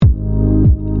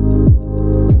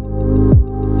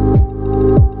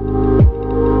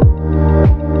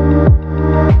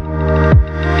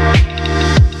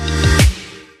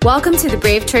Welcome to the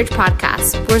Brave Church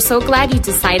podcast. We're so glad you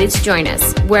decided to join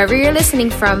us. Wherever you're listening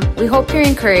from, we hope you're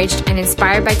encouraged and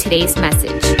inspired by today's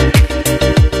message.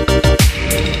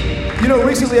 You know,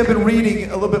 recently I've been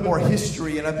reading a little bit more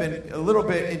history, and I've been a little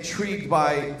bit intrigued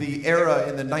by the era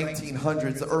in the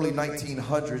 1900s, the early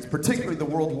 1900s, particularly the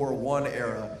World War I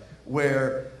era,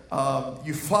 where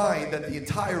you find that the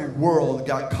entire world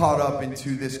got caught up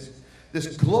into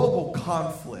this global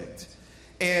conflict.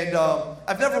 And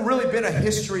I've never really been a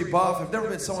history buff. I've never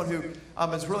been someone who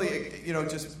has really,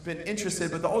 just been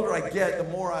interested. But the older I get, the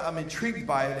more I'm intrigued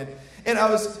by it. And I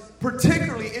was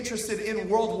particularly interested in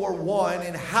World War I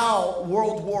and how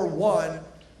World War I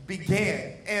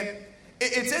began. And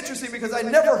it's interesting because I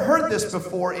never heard this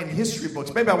before in history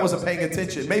books. Maybe I wasn't paying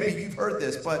attention. Maybe you've heard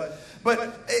this. But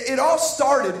it all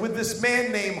started with this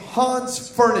man named Hans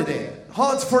Ferdinand.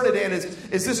 Hans Ferdinand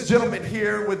is this gentleman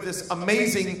here with this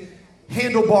amazing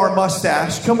handlebar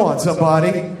mustache. Come on,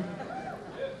 somebody.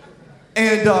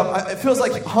 And it feels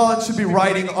like Hans should be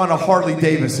riding on a Harley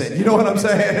Davidson. You know what I'm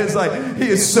saying? It's like he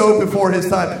is so before his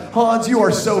time. Hans, you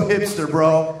are so hipster,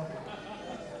 bro.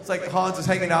 It's like Hans is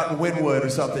hanging out in Wynwood or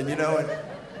something, you know?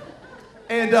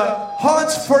 And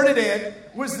Hans Ferdinand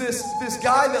was this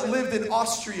guy that lived in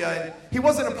Austria. And he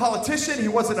wasn't a politician. He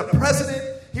wasn't a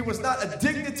president. He was not a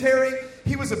dignitary.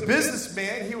 He was a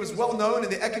businessman. He was well known in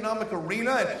the economic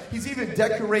arena. And he's even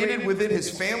decorated within his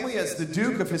family as the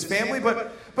Duke of his family.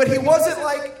 But he wasn't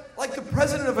like the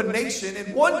president of a nation.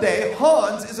 And one day,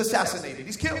 Hans is assassinated.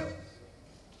 He's killed.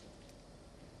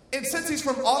 And since he's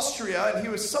from Austria and he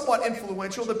was somewhat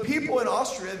influential, the people in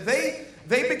Austria, they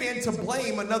began to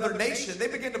blame another nation. They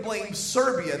began to blame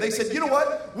Serbia. They said, you know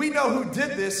what? We know who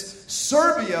did this.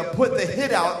 Serbia put the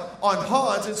hit out on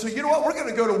Hans. And so, you know what? We're going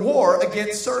to go to war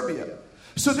against Serbia.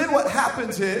 So then what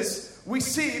happens is we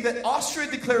see that Austria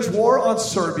declares war on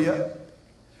Serbia.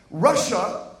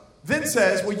 Russia then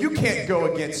says, well, you can't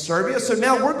go against Serbia. So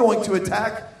now we're going to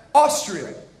attack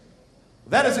Austria.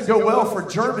 That doesn't go well for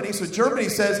Germany. So Germany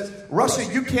says, Russia,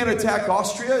 you can't attack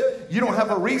Austria. You don't have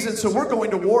a reason, so we're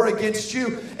going to war against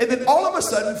you. And then all of a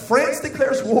sudden, France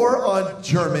declares war on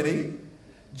Germany.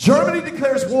 Germany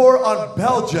declares war on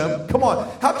Belgium. Come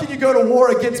on. How can you go to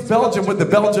war against Belgium with the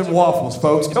Belgian waffles,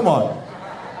 folks? Come on.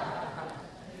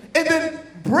 And then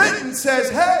Britain says,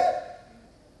 hey,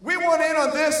 we want in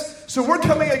on this, so we're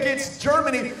coming against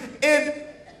Germany. And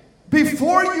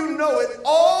before you know it,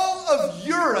 all of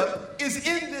Europe is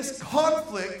in this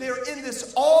conflict. They're in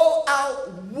this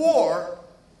all-out war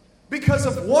because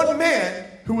of one man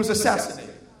who was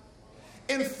assassinated.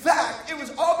 In fact, it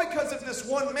was all because of this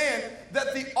one man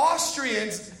that the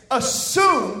Austrians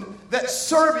assumed that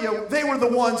Serbia, they were the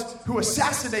ones who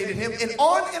assassinated him. And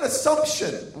on an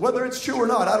assumption, whether it's true or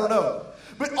not, I don't know.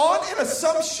 But on an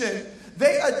assumption,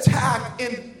 they attacked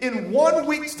in 1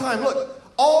 week's time. Look,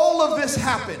 all of this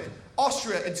happened.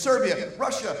 Austria and Serbia,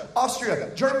 Russia,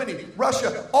 Austria, Germany,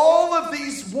 Russia. All of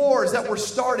these wars that were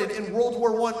started in World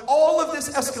War I, all of this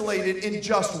escalated in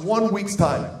just 1 week's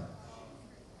time.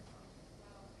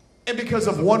 And because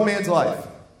of one man's life.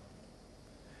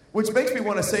 Which makes me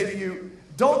want to say to you,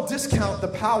 don't discount the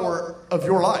power of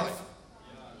your life.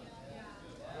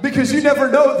 Because you never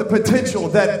know the potential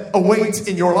that awaits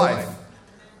in your life.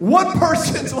 One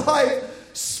person's life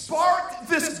sparked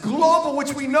this global,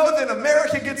 which we know that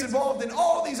America gets involved and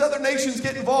all these other nations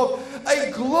get involved,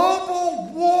 a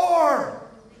global war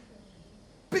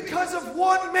because of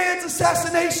one man's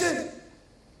assassination.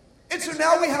 And so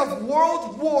now we have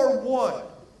World War I.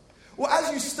 Well,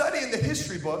 as you study in the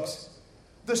history books,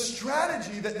 the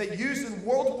strategy that they used in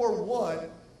World War I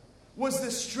was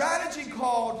this strategy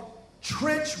called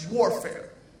trench warfare.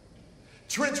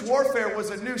 Trench warfare was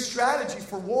a new strategy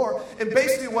for war, and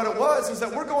basically what it was is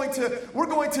that we're going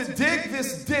to dig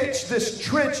this ditch, this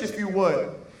trench, if you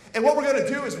would. And what we're going to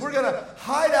do is we're going to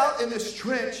hide out in this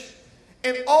trench,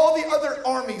 and all the other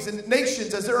armies and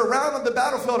nations, as they're around on the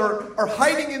battlefield, are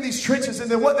hiding in these trenches. And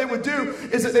then what they would do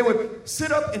is that they would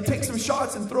sit up and take some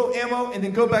shots and throw ammo, and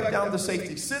then go back down to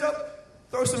safety. Sit up,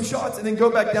 throw some shots, and then go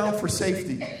back down for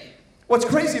safety. What's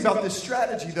crazy about this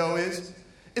strategy, though, is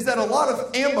that a lot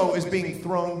of ammo is being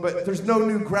thrown, but there's no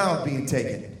new ground being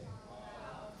taken.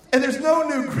 And there's no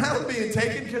new ground being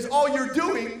taken because all you're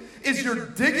doing is you're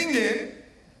digging in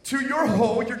to your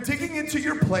hole, you're digging into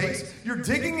your place, you're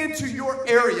digging into your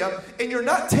area, and you're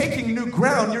not taking new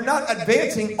ground, you're not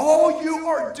advancing. All you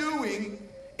are doing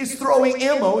is throwing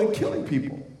ammo and killing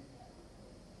people.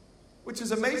 Which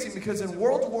is amazing because in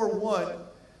World War I,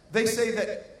 they say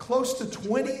that close to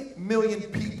 20 million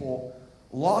people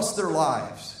lost their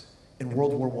lives in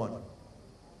World War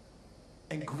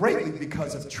I. And greatly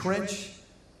because of trench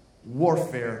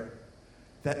warfare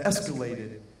that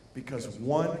escalated because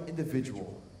one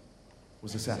individual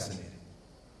was assassinated.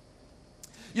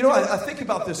 You know, I think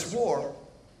about this war,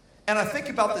 and I think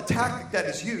about the tactic that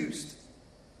is used,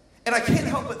 and I can't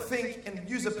help but think and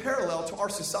use a parallel to our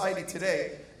society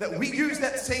today, that we use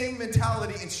that same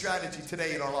mentality and strategy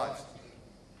today in our lives.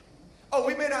 Oh,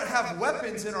 we may not have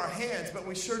weapons in our hands, but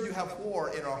we sure do have war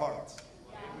in our hearts.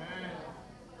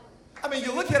 I mean,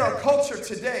 you look at our culture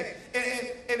today,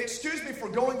 and excuse me for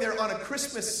going there on a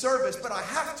Christmas service, but I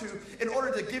have to in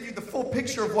order to give you the full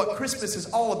picture of what Christmas is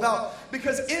all about.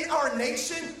 Because in our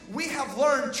nation, we have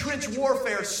learned trench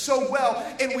warfare so well,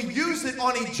 and we use it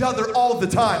on each other all the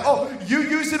time. Oh, you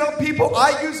use it on people,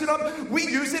 I use it on, we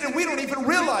use it, and we don't even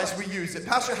realize we use it.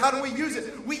 Pastor, how do we use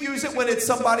it? We use it when it's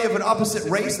somebody of an opposite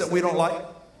race that we don't like.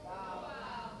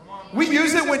 We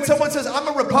use it when someone says, I'm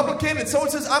a Republican, and someone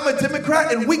says, I'm a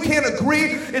Democrat, and we can't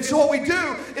agree. And so what we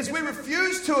do is we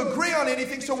refuse to agree on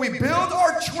anything, so we build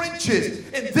our trenches.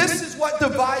 And this is what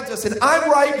divides us. And I'm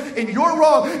right, and you're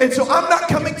wrong. And so I'm not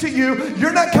coming to you.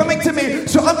 You're not coming to me.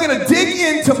 So I'm going to dig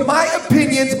into my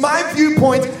opinions, my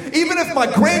viewpoints, even if my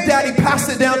granddaddy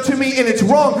passed it down to me and it's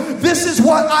wrong. This is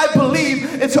what I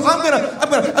believe. And so I'm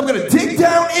going to dig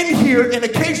down in here, and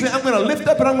occasionally I'm going to lift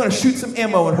up and I'm going to shoot some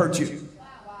ammo and hurt you.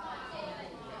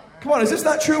 Come on, is this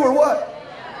not true or what?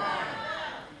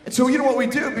 And so you know what we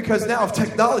do, because now of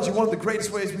technology, one of the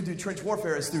greatest ways we do trench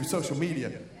warfare is through social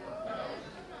media.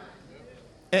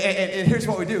 And here's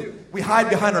what we do. We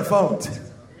hide behind our phones.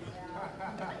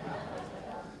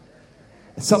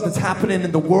 And something's happening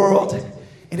in the world,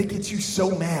 and it gets you so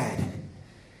mad.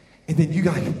 And then you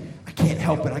got, I can't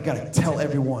help it. I got to tell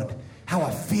everyone how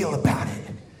I feel about it.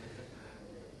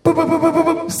 Boom, boom, boom, boom,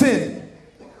 boom, boom. Sin.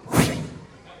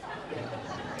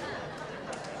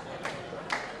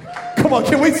 Come on,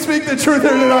 can we speak the truth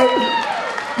here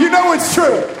tonight? You know it's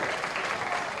true.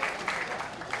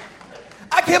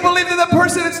 I can't believe that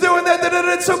person is doing that.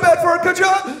 It's so bad for our country.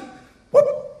 Whoop.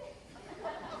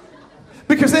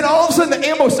 Because then all of a sudden the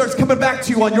ammo starts coming back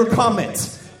to you on your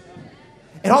comments.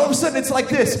 And all of a sudden it's like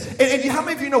this. And how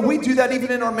many of you know we do that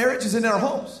even in our marriages and in our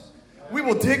homes? We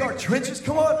will dig our trenches.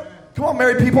 Come on,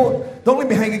 married people. Don't leave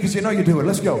me hanging because you know you do it.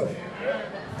 Let's go.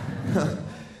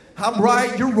 I'm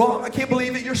right, you're wrong. I can't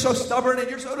believe it. You're so stubborn, and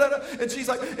you're so and she's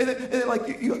like, and then like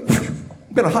I'm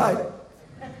gonna hide.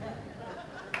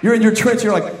 You're in your trench.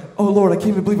 You're like, oh Lord, I can't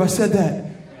even believe I said that.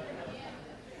 And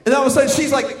then all of a sudden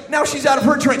she's like, now she's out of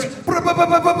her trench. Well,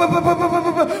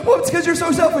 it's because you're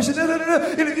so selfish.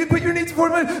 And if you put your needs before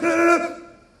mine.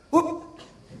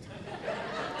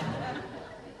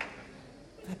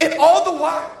 And all the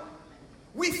while,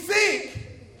 we think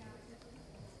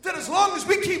that as long as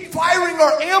we keep firing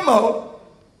our ammo,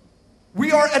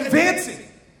 we are advancing.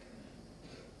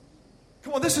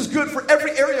 Come on, this is good for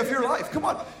every area of your life. Come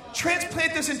on,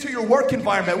 transplant this into your work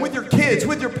environment, with your kids,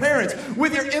 with your parents,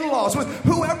 with your in-laws, with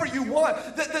whoever you want.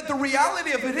 That the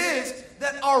reality of it is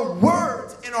that our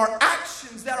words and our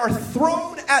actions that are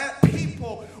thrown at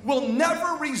people will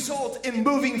never result in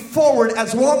moving forward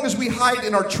as long as we hide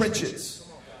in our trenches.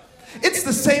 It's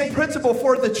the same principle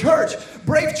for the church.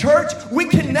 Brave Church, we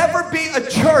can never be a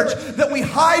church that we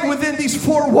hide within these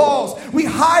four walls. We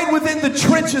hide within the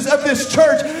trenches of this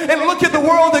church and look at the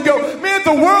world and go, man,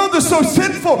 the world is so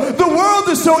sinful. The world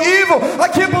is so evil. I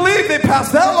can't believe they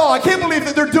passed that law. I can't believe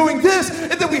that they're doing this.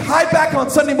 And then we hide back on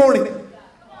Sunday morning.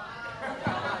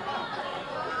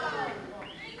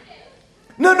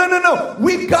 No.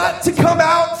 We've got to come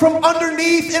out from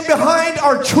underneath and behind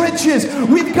our trenches.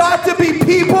 We've got to be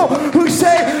people who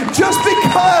say, just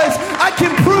because I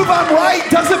can prove I'm right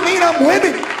doesn't mean I'm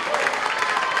winning.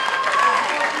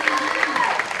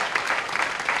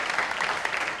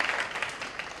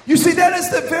 You see, that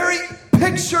is the very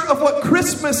picture of what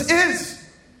Christmas is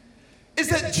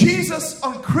that Jesus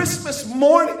on Christmas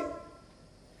morning,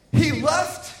 he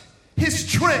left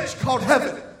his trench called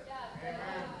heaven.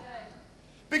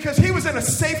 Because he was in a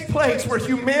safe place where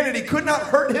humanity could not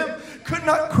hurt him, could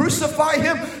not crucify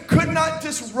him, could not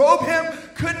disrobe him,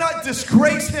 could not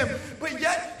disgrace him. But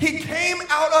yet he came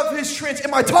out of his trench.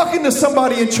 Am I talking to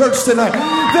somebody in church tonight?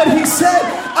 That he said,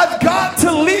 I've got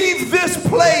to leave this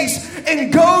place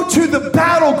and go to the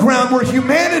battleground where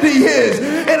humanity is.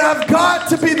 And I've got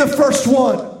to be the first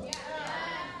one.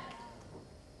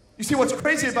 You see what's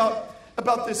crazy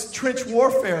about this trench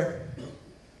warfare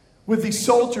with these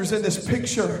soldiers in this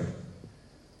picture?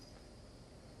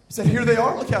 He said, here they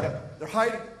are. Look at them. They're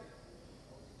hiding.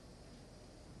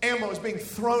 Ammo is being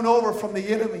thrown over from the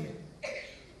enemy.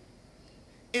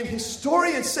 And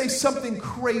historians say something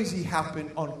crazy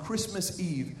happened on Christmas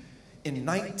Eve in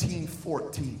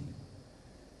 1914.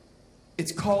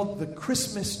 It's called the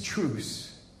Christmas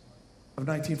Truce. of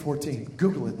 1914.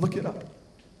 Google it. Look it up.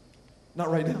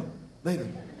 Not right now. Later.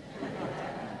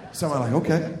 So I'm like,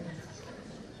 okay.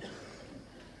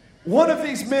 One of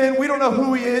these men, we don't know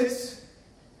who he is.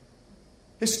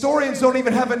 Historians don't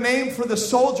even have a name for the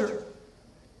soldier.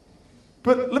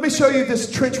 But let me show you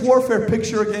this trench warfare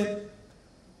picture again.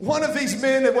 One of these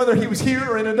men, and whether he was here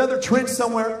or in another trench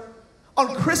somewhere,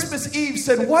 on Christmas Eve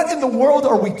said, what in the world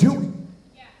are we doing?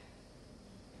 Yeah.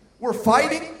 We're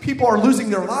fighting, people are losing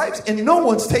their lives, and no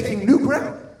one's taking new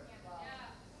ground.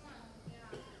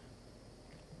 Yeah.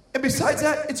 And besides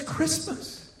that, it's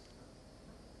Christmas.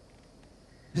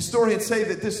 Historians say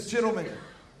that this gentleman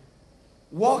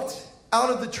walked out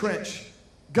of the trench,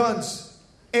 guns,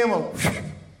 ammo,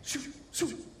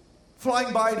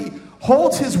 flying by, and he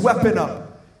holds his weapon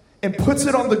up and puts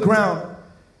it on the ground,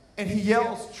 and he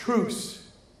yells, truce.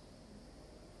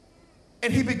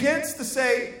 And he begins to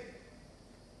say,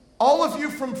 all of you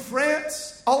from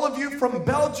France, all of you from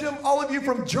Belgium, all of you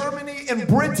from Germany and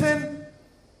Britain,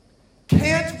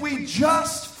 can't we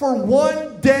just for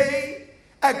one day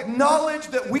acknowledge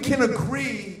that we can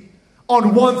agree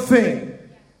on one thing?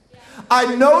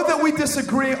 I know that we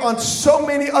disagree on so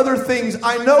many other things.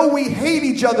 I know we hate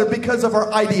each other because of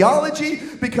our ideology,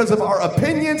 because of our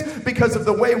opinions, because of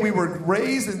the way we were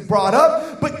raised and brought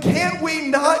up. But can't we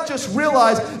not just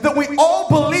realize that we all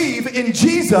believe in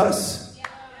Jesus?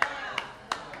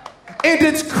 And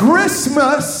it's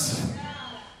Christmas.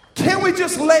 Can't we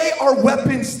just lay our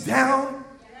weapons down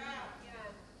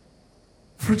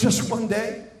for just one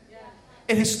day?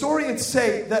 And historians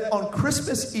say that on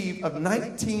Christmas Eve of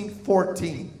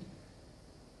 1914,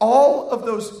 all of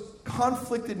those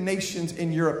conflicted nations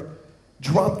in Europe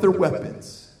dropped their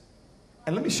weapons.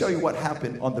 And let me show you what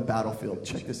happened on the battlefield.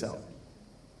 Check this out.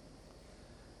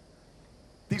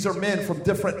 These are men from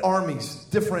different armies,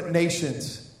 different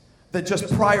nations, that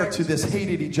just prior to this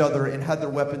hated each other and had their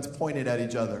weapons pointed at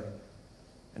each other.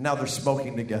 And now they're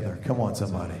smoking together. Come on,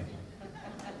 somebody.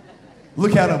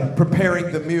 Look at them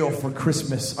preparing the meal for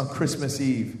Christmas on Christmas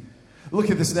Eve. Look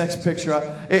at this next picture.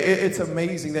 It's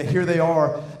amazing that here they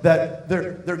are, that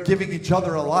they're giving each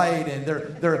other a light, and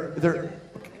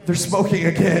they're smoking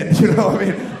again. You know what I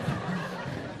mean?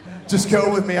 Just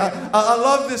go with me. I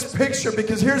love this picture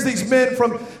because here's these men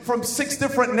from 6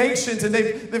 different nations, and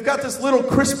they've got this little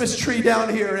Christmas tree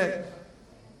down here,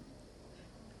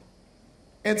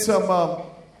 and some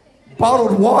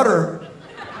bottled water.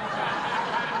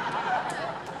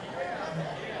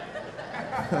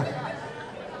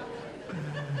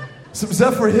 Some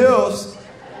Zephyr Hills,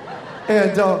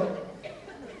 and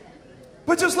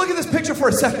but just look at this picture for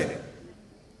a second.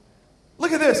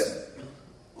 Look at this.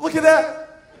 Look at that.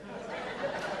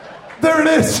 There it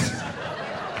is.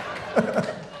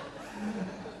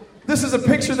 This is a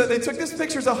picture that they took. This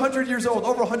picture is 100 years old,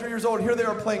 over 100 years old. Here they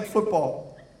are playing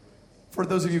football. For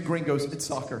those of you gringos, it's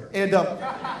soccer. And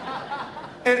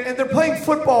they're playing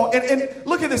football. And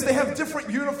look at this. They have different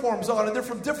uniforms on, and they're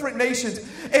from different nations.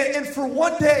 And for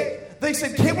one day, they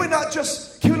said, can we not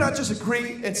just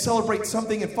agree and celebrate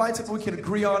something and find something we can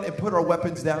agree on and put our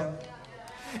weapons down?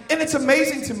 And it's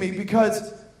amazing to me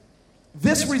because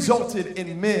this resulted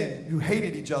in men who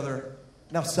hated each other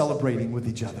now celebrating with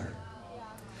each other.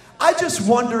 I just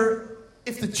wonder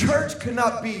if the church could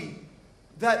not be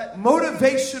that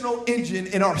motivational engine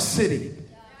in our city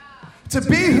to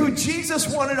be who Jesus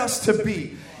wanted us to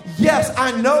be. Yes,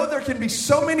 I know there can be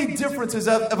so many differences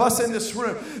of us in this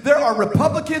room. There are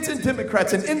Republicans and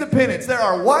Democrats and independents. There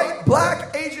are white,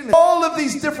 black, Asian, all of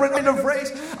these different kind of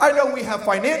race. I know we have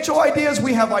financial ideas.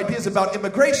 We have ideas about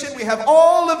immigration. We have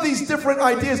all of these different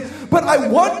ideas. But I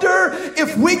wonder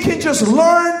if we can just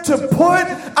learn to put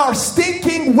our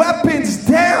stinking weapons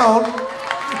down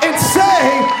and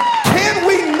say, can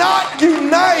we not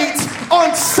unite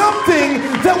on something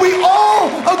that we all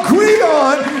agree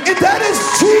on, and that is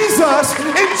Jesus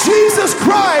and Jesus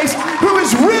Christ, who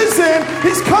is risen,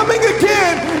 he's coming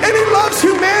again, and he loves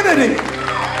humanity.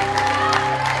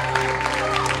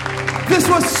 This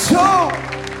was so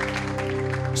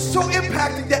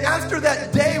impacting that after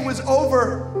that day was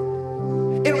over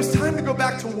and it was time to go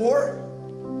back to war,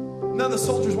 none of the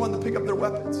soldiers wanted to pick up their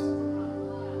weapons.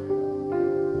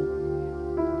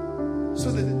 So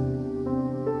the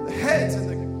heads and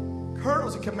the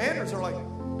colonels and commanders are like,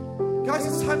 guys,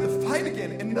 it's time to fight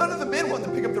again. And none of the men want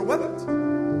to pick up their weapons.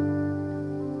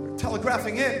 They're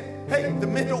telegraphing in, hey, the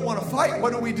men don't want to fight.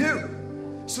 What do we do?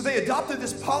 So they adopted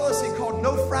this policy called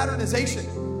no fraternization.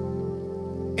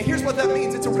 And here's what that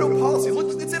means. It's a real policy.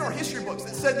 Look, it's in our history books.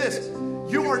 It said this: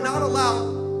 you are not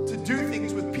allowed to do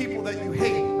things with people that you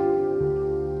hate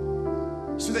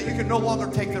so that you can no longer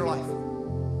take their life.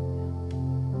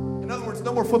 In other words,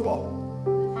 no more football.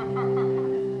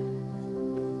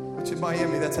 in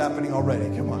Miami, that's happening already.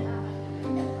 Come on.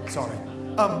 Sorry.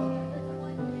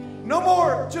 No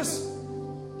more just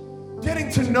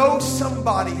getting to know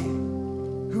somebody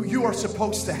who you are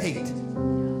supposed to hate.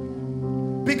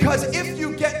 Because if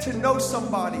you get to know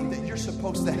somebody that you're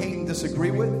supposed to hate and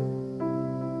disagree with,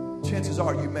 chances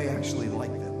are you may actually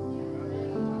like them.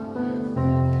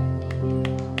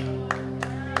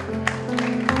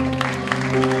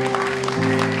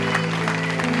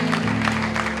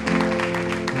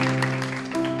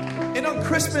 And on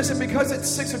Christmas, and because it's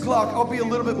 6 o'clock, I'll be a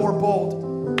little bit more bold.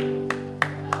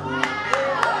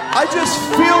 I just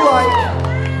feel like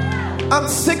I'm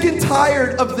sick and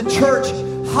tired of the church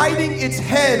hiding its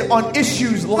head on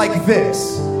issues like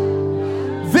this.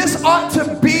 This ought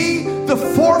to be the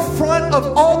forefront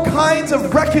of all kinds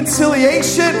of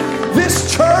reconciliation.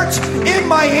 This church in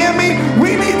Miami,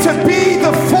 we need to be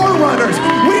the forerunners.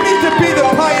 We need to be the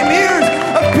pioneers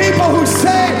of people who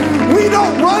say, we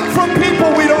don't run from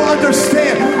people we don't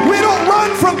understand. We don't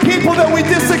run from people that we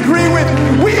disagree with.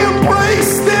 We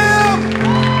embrace them.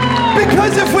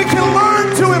 Because if we can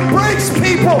learn to embrace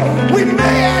people, we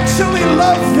may actually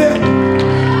love them.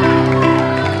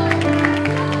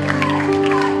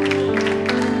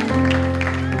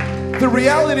 The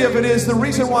reality of it is, the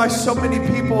reason why so many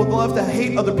people love to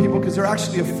hate other people because they're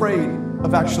actually afraid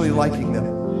of actually liking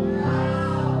them.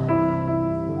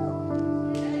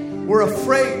 We're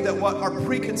afraid that what our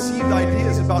preconceived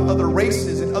ideas about other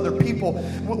races and other people,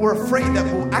 we're afraid that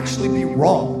will actually be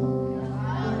wrong.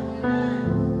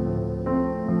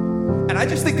 And I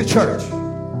just think the church,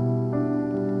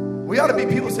 we ought to be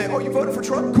people who say, oh, you voted for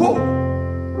Trump? Cool.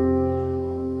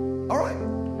 All right.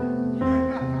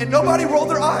 And nobody rolled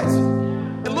their eyes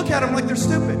and look at them like they're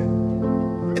stupid.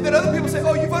 And then other people say,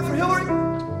 oh, you voted for Hillary?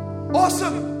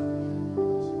 Awesome.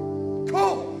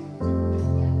 Cool.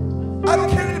 I don't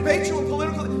care to debate you on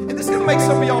political, and this is going to make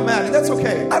some of y'all mad, and that's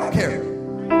okay. I don't care.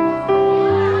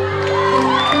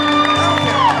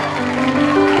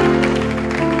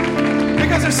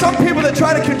 There's some people that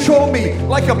try to control me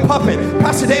like a puppet.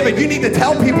 Pastor David, you need to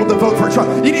tell people to vote for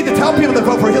Trump. You need to tell people to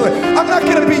vote for Hillary. I'm not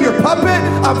going to be your puppet.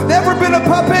 I've never been a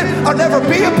puppet. I'll never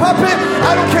be a puppet.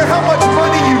 I don't care how much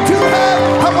money you do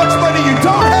have, how much money you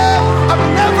don't have. I'm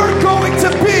never going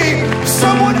to be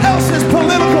someone else's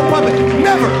political puppet.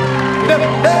 Never. Never.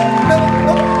 Never. Never.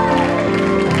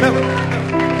 Never. Never.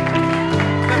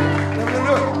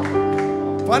 Never.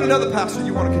 Find another pastor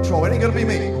you want to control. It ain't going to be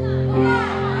me.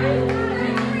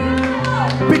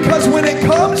 Because when it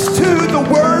comes to the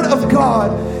Word of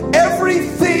God,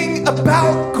 everything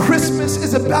about Christmas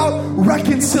is about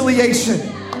reconciliation.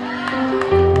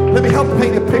 Let me help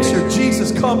paint a picture.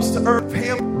 Jesus comes to earth,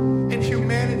 and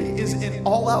humanity is in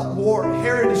all-out war.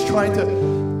 Herod is trying to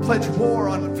pledge war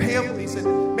on families,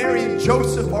 and Mary and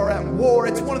Joseph are at war.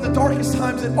 It's one of the darkest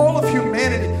times in all of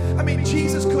humanity. I mean,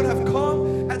 Jesus could have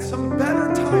come at some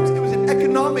better times. It was an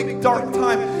economic dark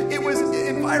time. It was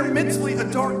environmentally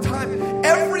a dark time.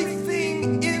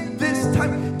 Everything in this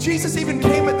time. Jesus even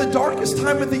came at the darkest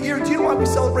time of the year. Do you know why we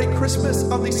celebrate Christmas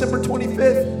on December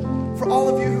 25th? For all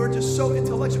of you who are just so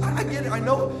intellectual. I get it. I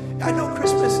know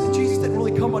Christmas, Jesus didn't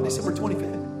really come on December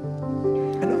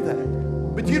 25th. I know that.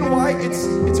 But do you know why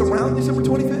it's around December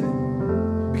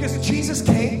 25th? Because Jesus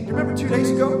came, you remember 2 days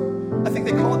ago? I think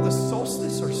they call it the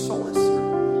solstice or solace.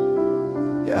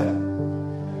 Yeah.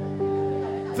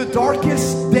 The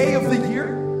darkest day of the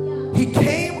year. He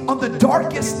came on the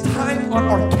darkest time on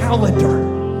our calendar.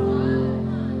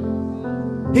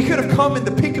 He could have come in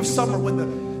the peak of summer when the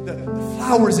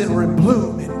flowers were in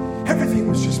bloom and everything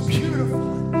was just beautiful.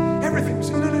 Everything was,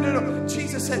 no.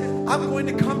 Jesus said, I'm going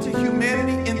to come to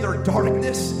humanity in their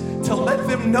darkness to let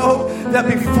them know that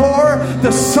before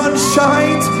the sun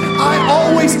shines, I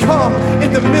always come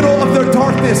in the middle of their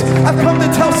darkness. I've come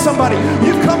to tell somebody,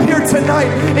 you've come here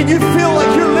tonight and you feel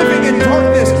like you're living in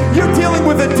darkness. You're dealing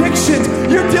with addictions.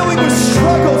 You're dealing with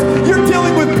struggles. You're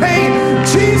dealing with pain.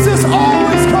 Jesus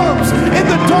always comes in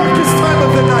the darkest time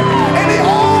of the night. And he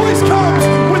always comes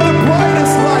with the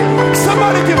brightest light.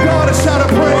 Somebody give God a shout of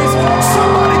praise.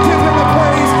 Somebody give him a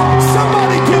praise.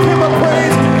 Somebody give him a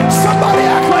praise. Somebody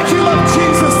act like you love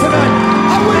Jesus tonight.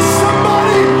 I wish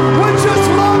somebody would just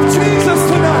love Jesus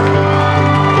tonight.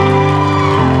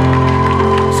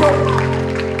 So,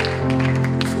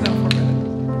 sit down for a minute.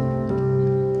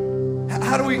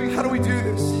 How do we do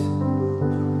this?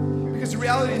 Because the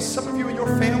reality is, some of you and your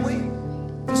family,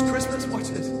 this Christmas, watch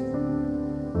this.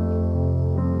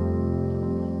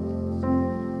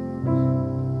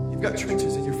 You've got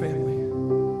trenches in your family.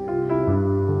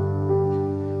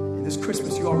 And this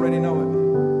Christmas, you already know it.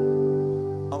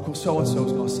 Uncle so-and-so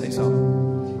is going to say something.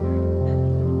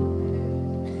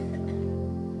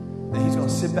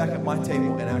 sit back at my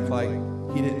table and act like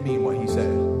he didn't mean what he said.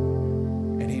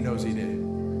 And he knows he did.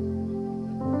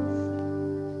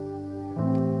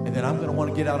 And then I'm going to want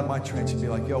to get out of my trench and be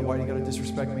like, yo, why do you got to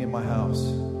disrespect me in my house?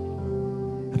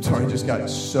 I'm sorry, I just got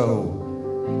so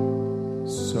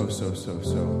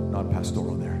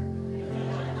non-pastoral there.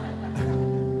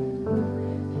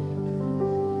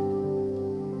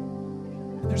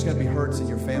 There's going to be hurts in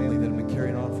your family that have been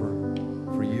carrying on for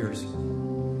years.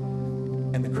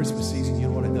 And the Christmas season, you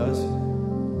know what it does?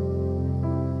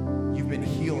 You've been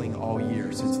healing all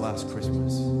year since last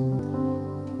Christmas.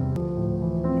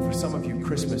 But for some of you,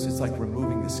 Christmas, it's like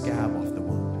removing the scab off the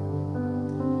wound.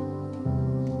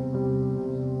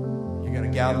 You're going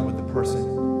to gather with the person.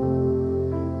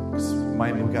 Because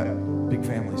Miami, we've got big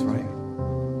families, right?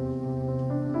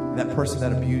 And that person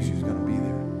that abused you is going to be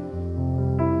there.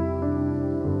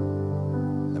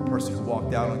 Person who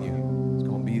walked out on you is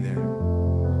going to be there.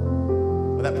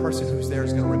 But that person who's there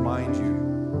is going to remind you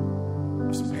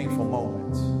of some painful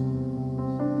moments.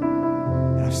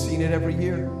 And I've seen it every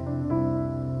year.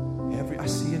 I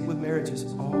see it with marriages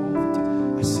all the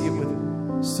time. I see it with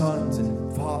sons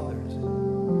and fathers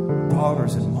and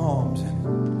daughters and moms.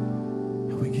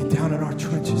 And we get down in our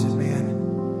trenches and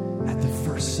man, at the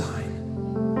first sign,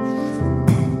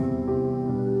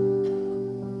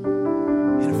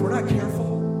 and if we're not careful,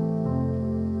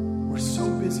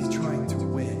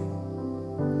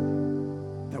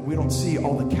 we don't see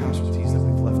all the casualties that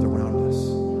we've left around us.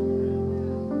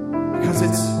 Because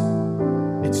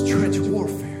it's trench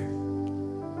warfare.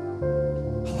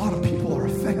 A lot of people are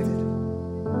affected.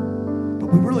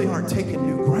 But we really aren't taking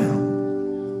new ground.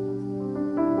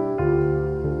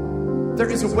 There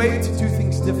is a way to do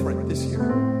things different this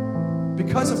year.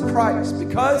 Because of Christ.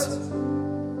 Because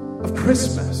of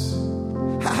Christmas.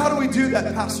 How do we do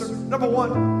that, Pastor? Number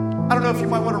one, I don't know if you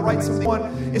might want to write something. One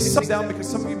is something down because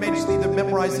some of you may just need to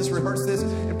memorize this, rehearse this,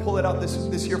 and pull it out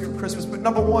this year for Christmas. But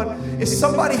number one is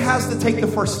somebody has to take the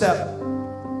first step.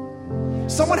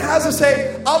 Someone has to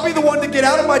say, I'll be the one to get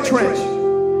out of my trench.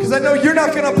 Because I know you're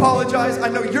not going to apologize. I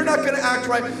know you're not going to act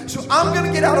right. So I'm going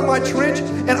to get out of my trench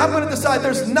and I'm going to decide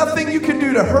there's nothing you can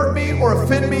do to hurt me or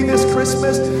offend me this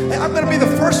Christmas. And I'm going to be the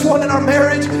first one in our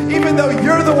marriage, even though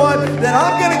you're the one that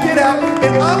I'm going to get out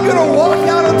and I'm going to walk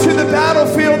out onto the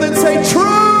battlefield and say,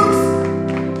 truth!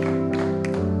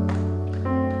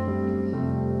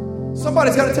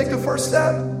 Somebody's got to take the first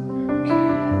step.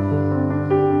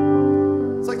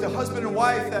 It's like the husband and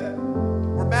wife that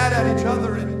were mad at each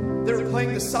other and they were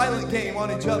playing the silent game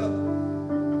on each other.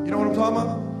 You know what I'm talking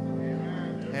about?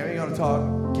 Hey, we ain't gonna talk.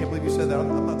 Can't believe you said that.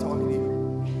 I'm not talking to you.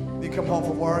 You come home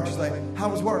from work, she's like, how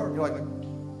was work? You're like,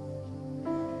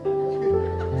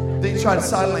 then you try to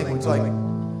sign language, like,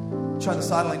 trying to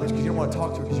sign language because you don't want to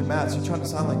talk to her because you're mad. So you're trying to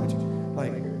sign language.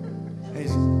 Like, hey,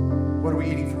 what are we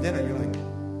eating for dinner? You're like,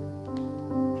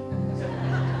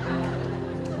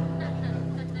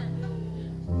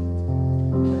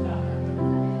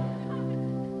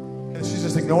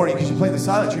 ignoring you because you played the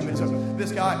silent treatment. So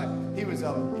this guy, he was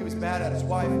mad at his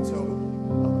wife, and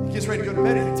so he gets ready to go to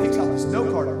bed, and he takes out this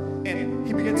note card, and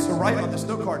he begins to write on this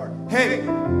note card, hey,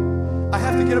 I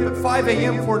have to get up at 5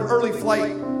 a.m. for an early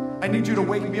flight. I need you to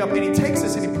wake me up. And he takes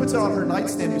this and he puts it on her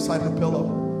nightstand beside her pillow,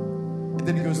 and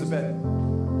then he goes to bed.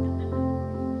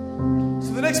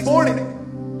 So the next morning,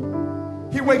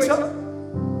 he wakes up.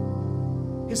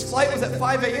 His flight was at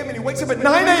 5 a.m. and he wakes up at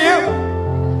 9 a.m.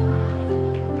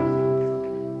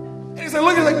 He's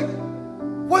like, look, like,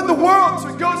 what in the world? So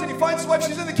he goes and he finds his wife.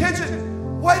 She's in the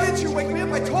kitchen. Why didn't you wake me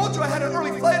up? I told you I had an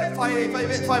early flight at 5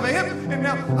 a.m. And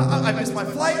now I missed my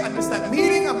flight. I missed that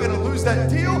meeting. I'm going to lose that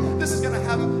deal. This is going to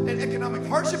have an economic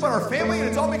hardship on our family. And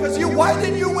it's all because of you. Why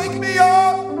didn't you wake me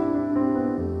up?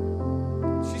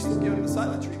 She's still giving him the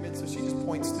silent treatment. So she just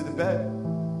points to the bed.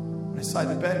 And beside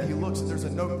the bed, he looks and there's a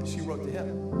note that she wrote to him.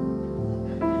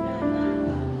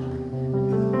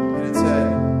 And it said,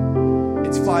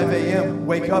 it's 5 a.m.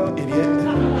 Wake up, idiot.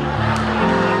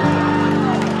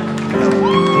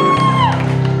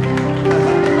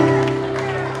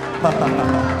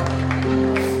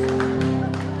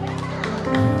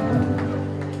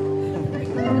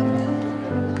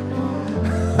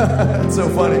 That's so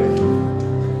funny.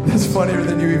 That's funnier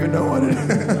than you even know what it is.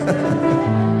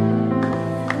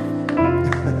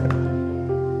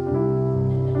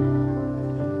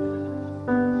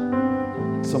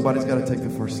 Somebody's got to take the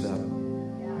first step.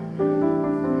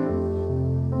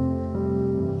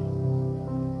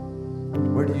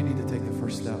 Where do you need to take the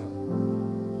first step?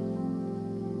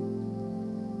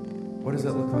 What does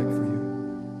that look like for you?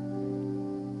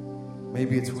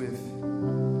 Maybe it's with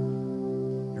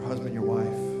your husband, your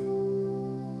wife.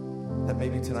 That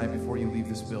maybe tonight before you leave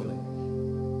this building,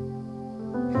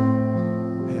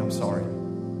 I'm sorry. I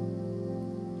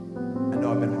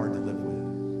know I've been hard to live with.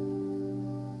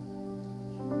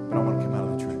 But I want to come out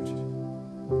of the trench.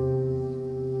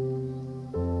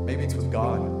 Maybe it's with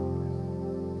God.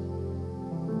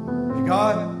 Hey,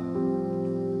 God,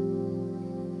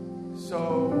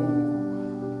 so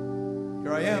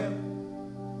here I am.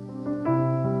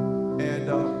 And,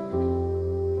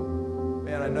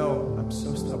 man, I know I'm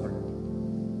so stubborn.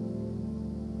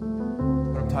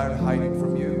 But I'm tired of hiding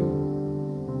from you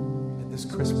at this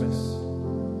Christmas.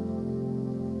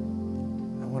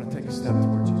 I want to take a step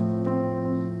towards you.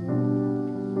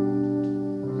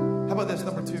 How about this,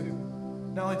 number 2?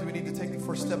 Not only do we need to take the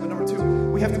first step, but number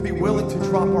 2, we have to be willing to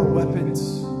drop our weapons.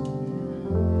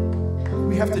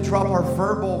 We have to drop our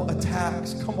verbal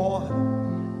attacks. Come on.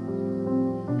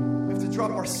 We have to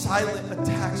drop our silent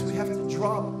attacks. We have to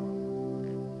drop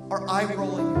our eye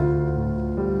rolling.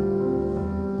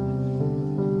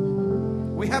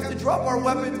 We have to drop our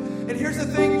weapons. And here's the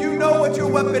thing, you know what your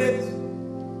weapon is.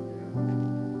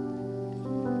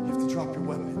 You have to drop your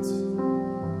weapons.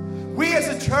 We as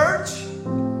a church,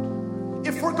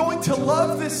 if we're going to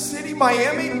love this city,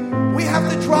 Miami, we have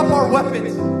to drop our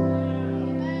weapons.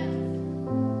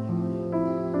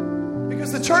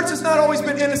 Because the church has not always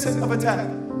been innocent of attack.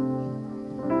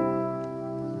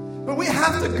 But we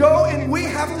have to go and we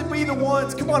have to be the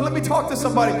ones, come on, let me talk to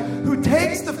somebody who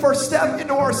takes the first step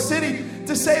into our city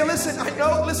to say, listen, I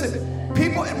know, listen,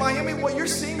 people in Miami, what you're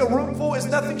seeing a room full is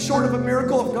nothing short of a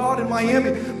miracle of God in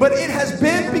Miami. But it has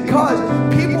been because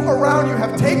people around you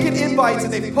have taken invites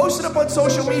and they've posted up on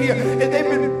social media and they've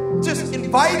been just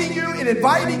inviting you and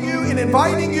inviting you and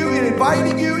inviting you and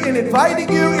inviting you and inviting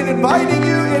you and inviting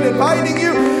you and inviting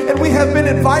you. And we have been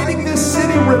inviting this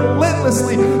city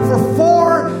relentlessly for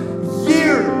 4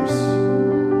 years.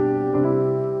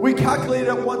 We calculated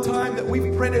at one time that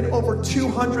we've printed over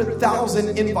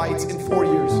 200,000 invites in 4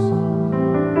 years.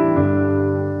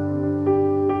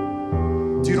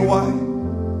 Do you know why?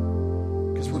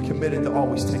 Because we're committed to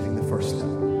always taking the first step.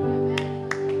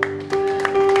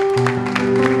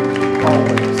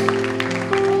 Always.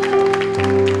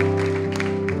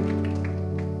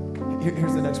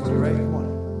 Here's the next one. You ready? Come on.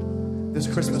 This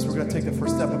Christmas, we're going to take the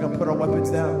first step. We're going to put our weapons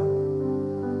down.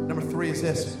 Number 3 is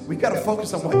this. We've got to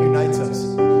focus on what unites us.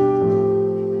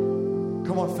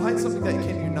 Come on, find something that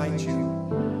can unite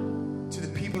you to the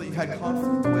people that you've had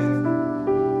conflict with.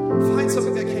 Find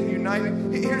something that can unite.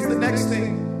 Here's the next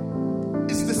thing,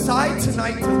 is decide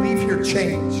tonight to leave here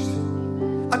changed.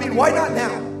 I mean, why not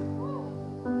now?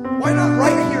 Why not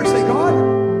right here say, God,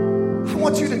 I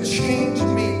want you to change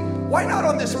me. Why not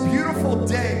on this beautiful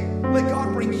day, let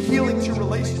God bring healing to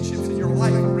relationships in your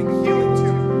life, and bring healing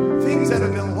to things that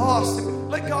have been lost. And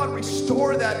let God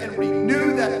restore that and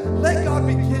renew that. Let God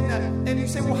begin that. And you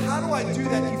say, well, how do I do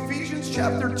that? Ephesians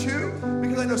chapter 2,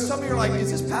 because I know some of you are like, is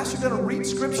this pastor going to read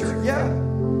scripture? Yeah.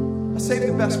 I saved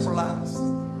the best for last.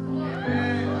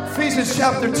 Ephesians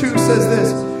chapter 2 says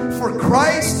this, for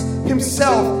Christ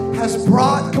himself has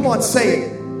brought, come on, say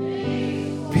it,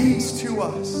 peace to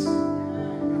us.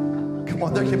 Come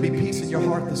on, there can be peace in your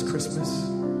heart this Christmas.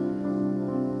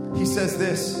 He says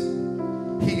this,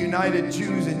 he united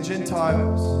Jews and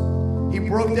Gentiles. He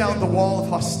broke down the wall of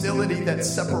hostility that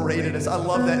separated us. I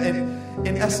love that. And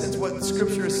in essence, what the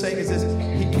scripture is saying is this,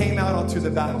 he came out onto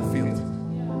the battlefield.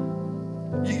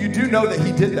 You do know that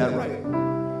he did that, right?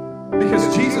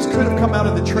 Because Jesus could have come out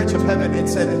of the trench of heaven and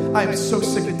said, I am so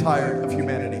sick and tired of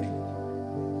humanity.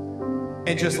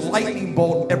 And just lightning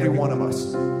bolt every one of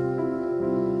us.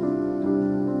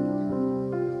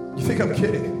 You think I'm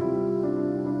kidding?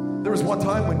 There was one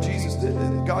time when Jesus did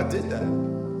it, God did that.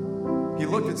 He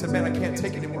looked and said, man, I can't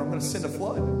take it anymore. I'm going to send a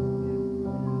flood.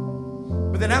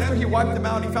 But then after he wiped them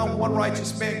out, he found one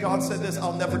righteous man. God said this,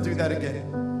 I'll never do that again.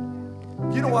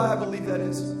 You know why I believe that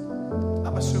is?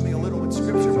 I'm assuming a little in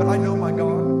scripture, but I know my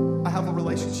God. I have a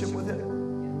relationship with him.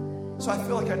 So I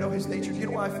feel like I know his nature. You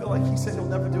know why I feel like he said he'll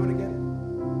never do it again?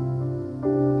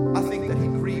 I think that he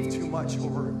grieved too much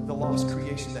over the lost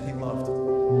creation that he loved.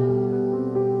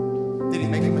 Did he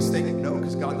make a mistake? No,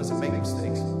 because God doesn't make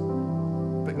mistakes.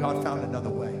 But God found another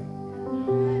way.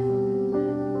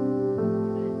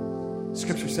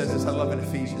 Scripture says this, I love in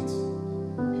Ephesians.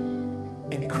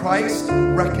 And Christ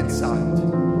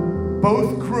reconciled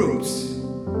both groups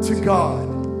to God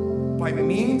by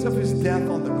means of his death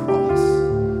on the cross.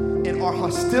 And our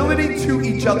hostility to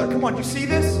each other. Come on, you see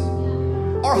this?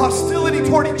 Our hostility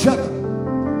toward each other.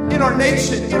 In our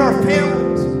nation, in our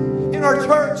families, in our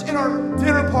church, in our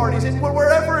dinner parties, and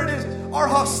wherever it is, our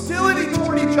hostility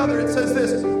toward each other, it says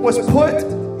this, was put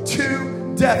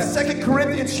to death. 2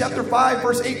 Corinthians chapter 5,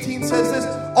 verse 18 says this,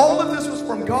 All of this was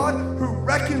from God who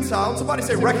reconciled, somebody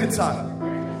say reconcile,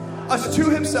 us to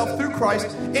himself through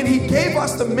Christ, and he gave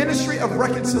us the ministry of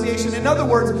reconciliation. In other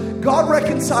words, God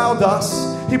reconciled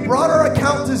us. He brought our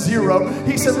account to zero.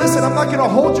 He said, listen, I'm not going to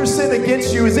hold your sin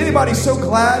against you. Is anybody so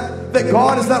glad that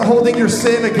God is not holding your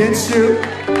sin against you?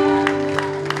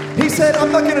 He said,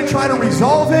 I'm not going to try to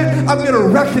resolve it. I'm going to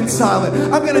reconcile it.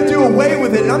 I'm going to do away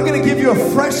with it. And I'm going to give you a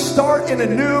fresh start and a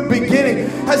new beginning.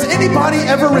 Has anybody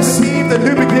ever received a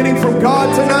new beginning from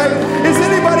God tonight? Is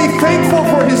anybody thankful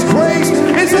for his grace?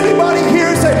 Is anybody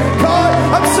here saying, God,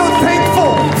 I'm so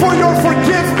thankful for your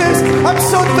forgiveness. I'm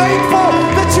so thankful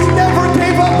that you never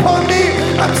gave up on me.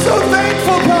 I'm so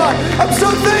thankful, God. I'm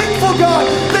so thankful, God,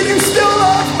 that you still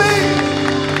love me.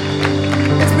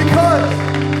 It's because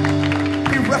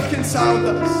reconciled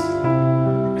us.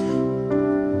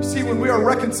 You see, when we are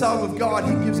reconciled with God,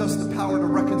 he gives us the power to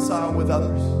reconcile with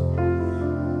others.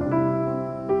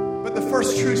 But the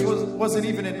first truce wasn't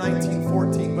even in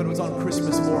 1914, but it was on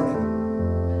Christmas morning.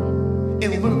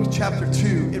 In Luke chapter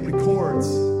 2, it records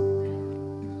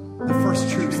the first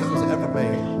truce that was ever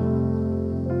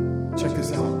made. Check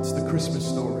this out. It's the Christmas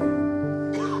story.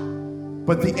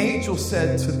 But the angel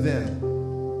said to them,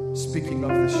 speaking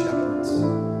of the shepherds,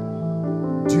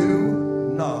 do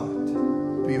not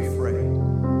be afraid.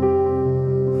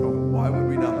 Why would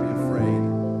we not be afraid?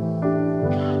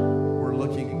 We're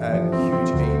looking at huge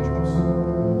angels.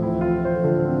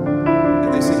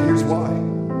 And they said, here's why.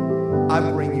 I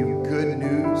bring you good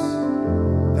news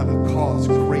that will cause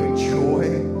great joy.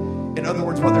 In other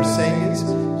words, what they're saying is,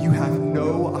 you have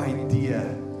no idea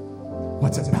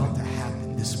what's about to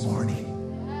happen this morning.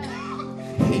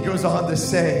 He goes on to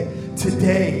say,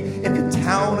 today in the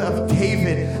town of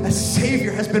David, a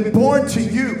Savior has been born to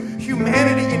you,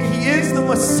 humanity, and he is the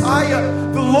Messiah,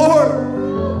 the Lord.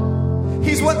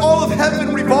 He's what all of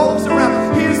heaven revolves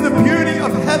around. He is the beauty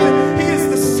of heaven. He is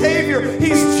the Savior.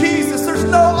 He's Jesus. There's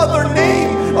no other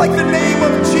name like the name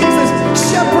of Jesus.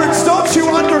 Shepherds, don't you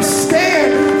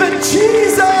understand that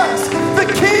Jesus, the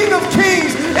King of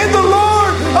Kings and the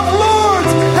Lord of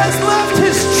Lords, has left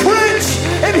his trench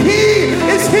and he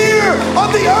is here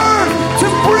on the earth to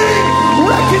bring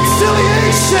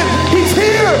reconciliation. He's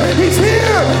here, he's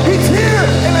here, he's here.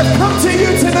 And I've come to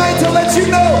you tonight to let you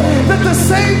know that the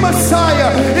same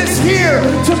Messiah is here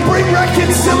to bring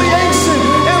reconciliation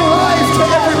and life to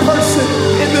every person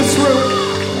in this room.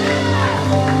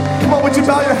 Come on, would you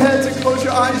bow your heads and close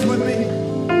your eyes with me?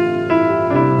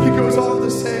 He goes on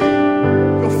to say,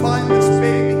 you'll find this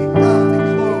baby wrapped in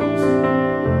clothes.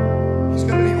 He's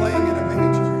going to be laying in a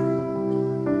manger.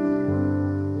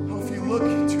 Oh, if you look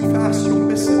too fast, you'll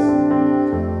miss it.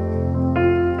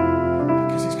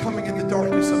 Because he's coming in the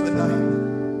darkness of the night.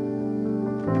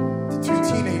 To two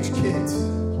teenage kids who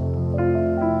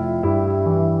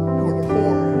are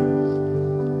poor,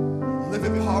 live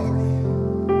in poverty.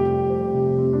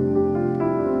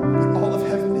 But all of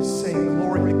heaven is saying,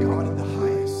 glory to God in the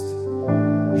highest.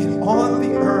 And on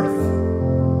the earth,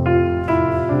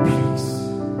 peace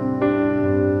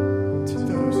to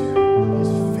those who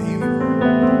his favor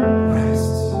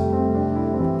rests.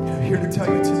 And I'm here to tell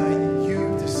you tonight, you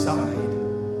decide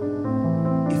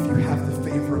if you have the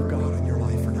favor of God on your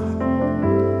life or not.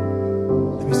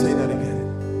 Let me say that again.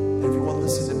 Everyone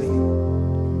listen to me.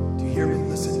 Do you hear me?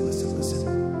 Listen, listen, listen.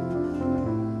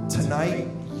 Tonight,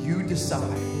 you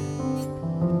decide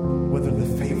whether the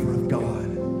favor of God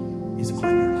is on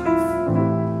your life.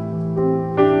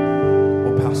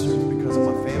 Well, Pastor, it's because of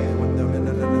my family. Well, no.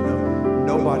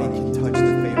 Nobody can touch the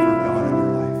favor of God in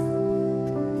your life.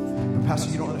 But Pastor,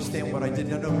 you don't understand what I did.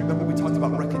 No, remember we talked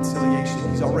about reconciliation.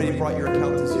 He's already brought your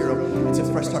account to zero. It's a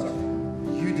fresh start.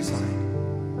 You decide.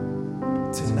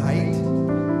 Tonight,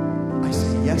 I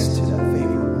say yes to that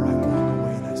favor, or I walk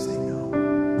away and I say no.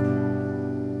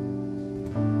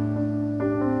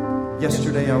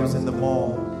 Yesterday, I was in the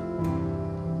mall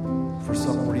for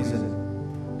some reason,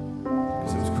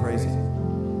 because it was crazy.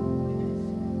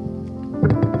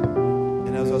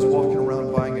 And as I was walking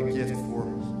around buying a gift for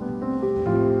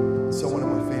someone in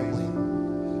my family,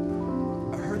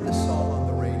 I heard this song on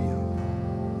the radio,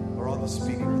 or on the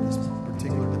speaker in this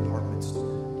particular department store.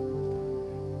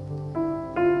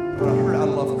 When I heard I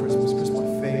love Christmas, because my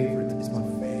favorite is my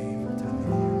favorite time of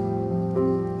year.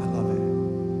 I love it.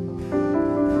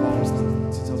 I've always loved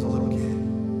it since I was a little kid.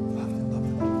 Loved it, loved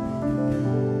it,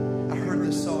 loved it. I heard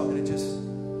this song and it just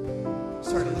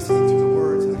started listening to the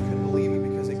words and I couldn't believe it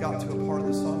because it got to a part of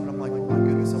the song and I'm like, oh my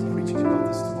goodness, I'm preaching about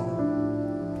this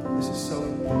tomorrow. This is so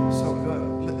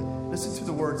good. Listen to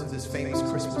the words of this famous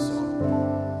Christmas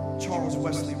song. Charles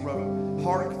Wesley wrote,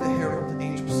 "Hark the herald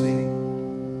angels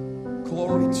sing,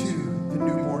 glory to the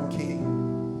newborn King.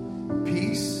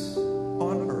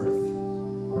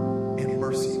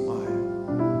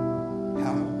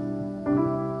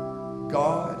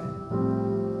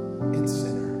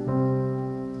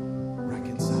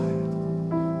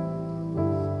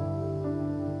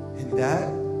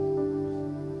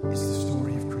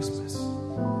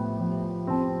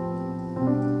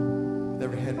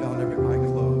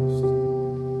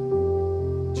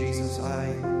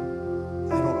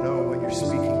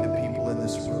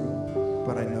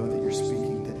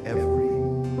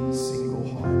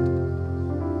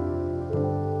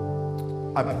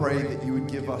 I pray that you would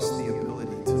give us the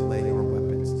ability to lay our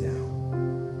weapons down.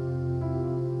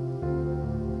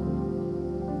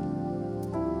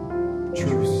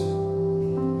 Truce.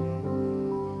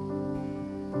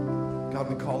 God,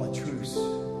 we call it truce.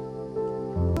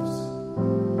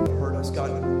 Hurt us,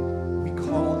 God. We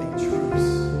call a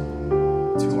truce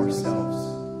to ourselves.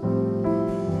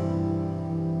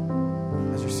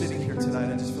 As you're sitting here tonight,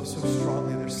 I just feel so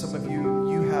strongly. There's some of you,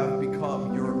 you have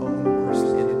become your own worst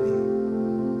enemy.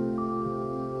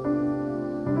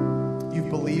 You've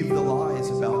believed the lies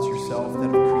about yourself that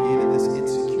have created this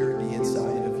insecurity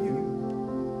inside of you.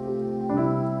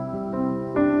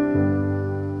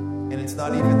 And it's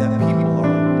not even that people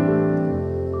are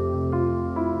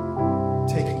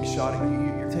taking shot at you.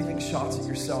 You're taking shots at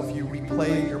yourself. You replay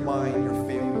in your mind your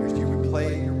failures. You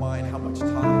replay in your mind how much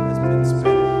time has been spent.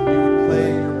 You replay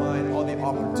in your mind all the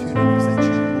opportunities that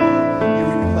you've blown. You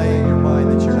replay in your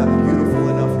mind that you're not beautiful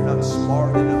enough, you're not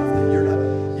smart enough, that you're not,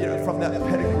 from that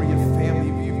pedigree of family.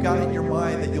 You've got in your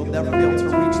mind that you'll never be able to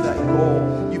reach that goal.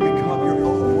 You become your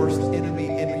own worst enemy,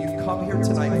 and you've come here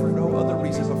tonight for no other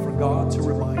reason but for God to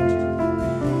remind you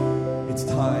it's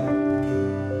time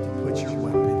to put your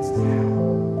weapons down.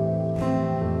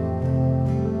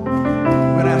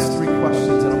 I'm going to ask 3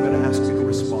 questions, and I'm going to ask you to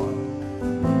respond.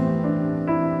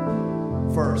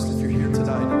 First, if you're here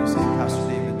tonight and you say, Pastor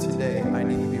David, today I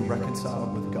need to be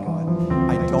reconciled with God.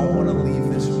 I don't want to leave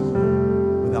this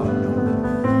room without knowing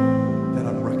that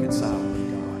I'm reconciled with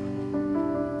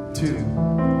God. 2,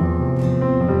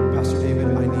 Pastor David,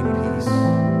 I need peace.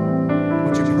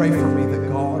 Would you pray for me that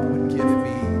God would give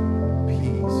me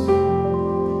peace?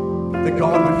 That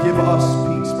God would give us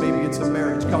peace. Maybe it's a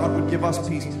marriage. God would give us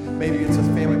peace. Maybe it's a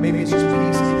family. Maybe it's just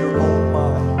peace in your own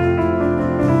mind.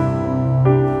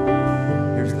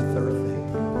 Here's the 3rd thing.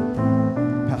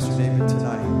 Pastor David,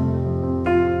 tonight,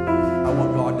 I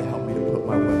want God to help me to put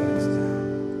my weapons down.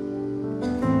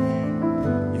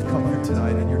 You've come here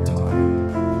tonight and you're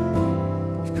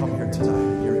tired. You've come here tonight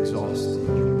and you're exhausted.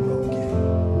 You're broken.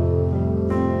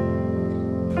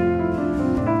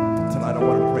 Tonight I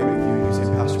want to pray with you. You say,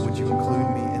 Pastor, would you include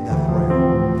me in that prayer?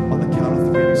 On the count of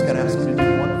 3, I'm just going to ask you to do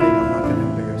one thing. I'm not going to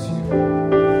embarrass you.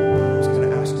 I'm just going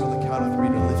to ask you on the count of 3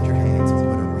 to lift your hands and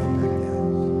put it right back down.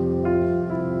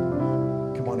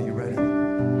 Come on, are you ready? 1,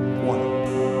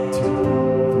 2,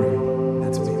 3.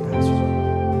 That's me, Pastor.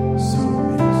 So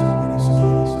many.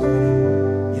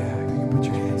 Yeah, you can put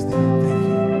your hands down. Thank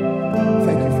you.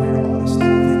 Thank you for your honesty.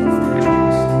 Thank you for your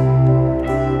trust.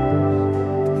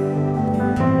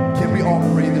 Can we all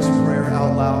pray this prayer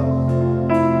out loud?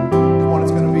 Come on,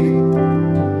 it's going to be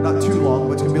not too long,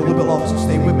 but it's going to be a little bit long, so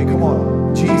stay with me. Come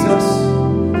on. Jesus,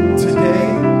 today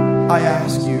I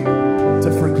ask you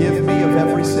to forgive me of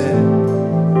every sin.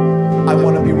 I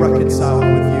want to be reconciled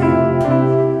with you.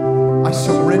 I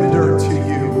surrender to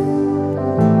you.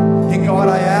 And God,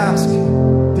 I ask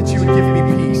that you would give me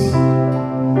peace.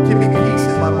 Give me peace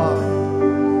in my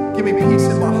mind. Give me peace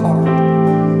in my heart.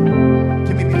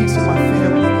 Give me peace in my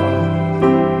family,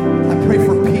 God. I pray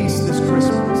for peace this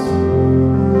Christmas.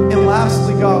 And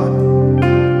lastly, God,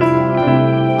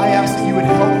 I ask that you would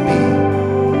help me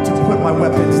to put my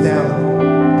weapons down.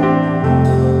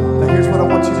 Now here's what I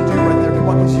want you to do right there. Come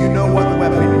on, because you know what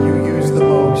weapon you use the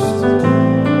most.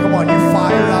 Come on, you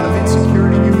fire out of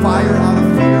insecurity. You fire out of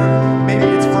fear. Maybe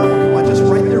it's verbal. Come on, just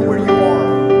right there where you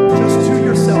are. Just to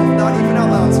yourself, not even out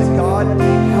loud. Say, God,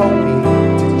 help me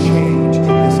to change in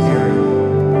this area.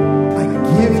 I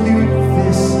give you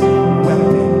this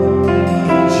weapon.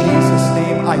 In Jesus'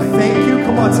 name, I thank you.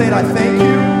 Come on, say it. I thank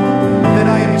you that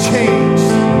I am changed.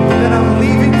 That I'm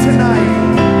leaving tonight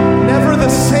never the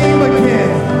same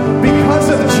again because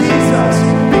of Jesus,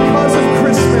 because of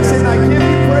Christmas. And I give you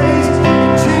praise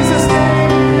in Jesus' name.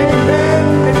 Amen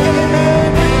and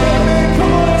amen and amen.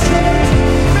 Come on, church.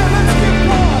 Man, let's give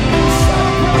God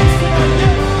some praise tonight.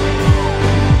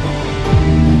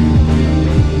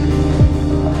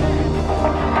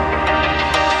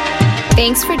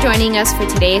 Thanks for joining us for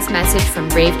today's message from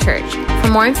Brave Church. For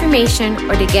more information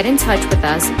or to get in touch with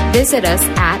us, visit us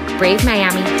at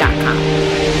bravemiami.com.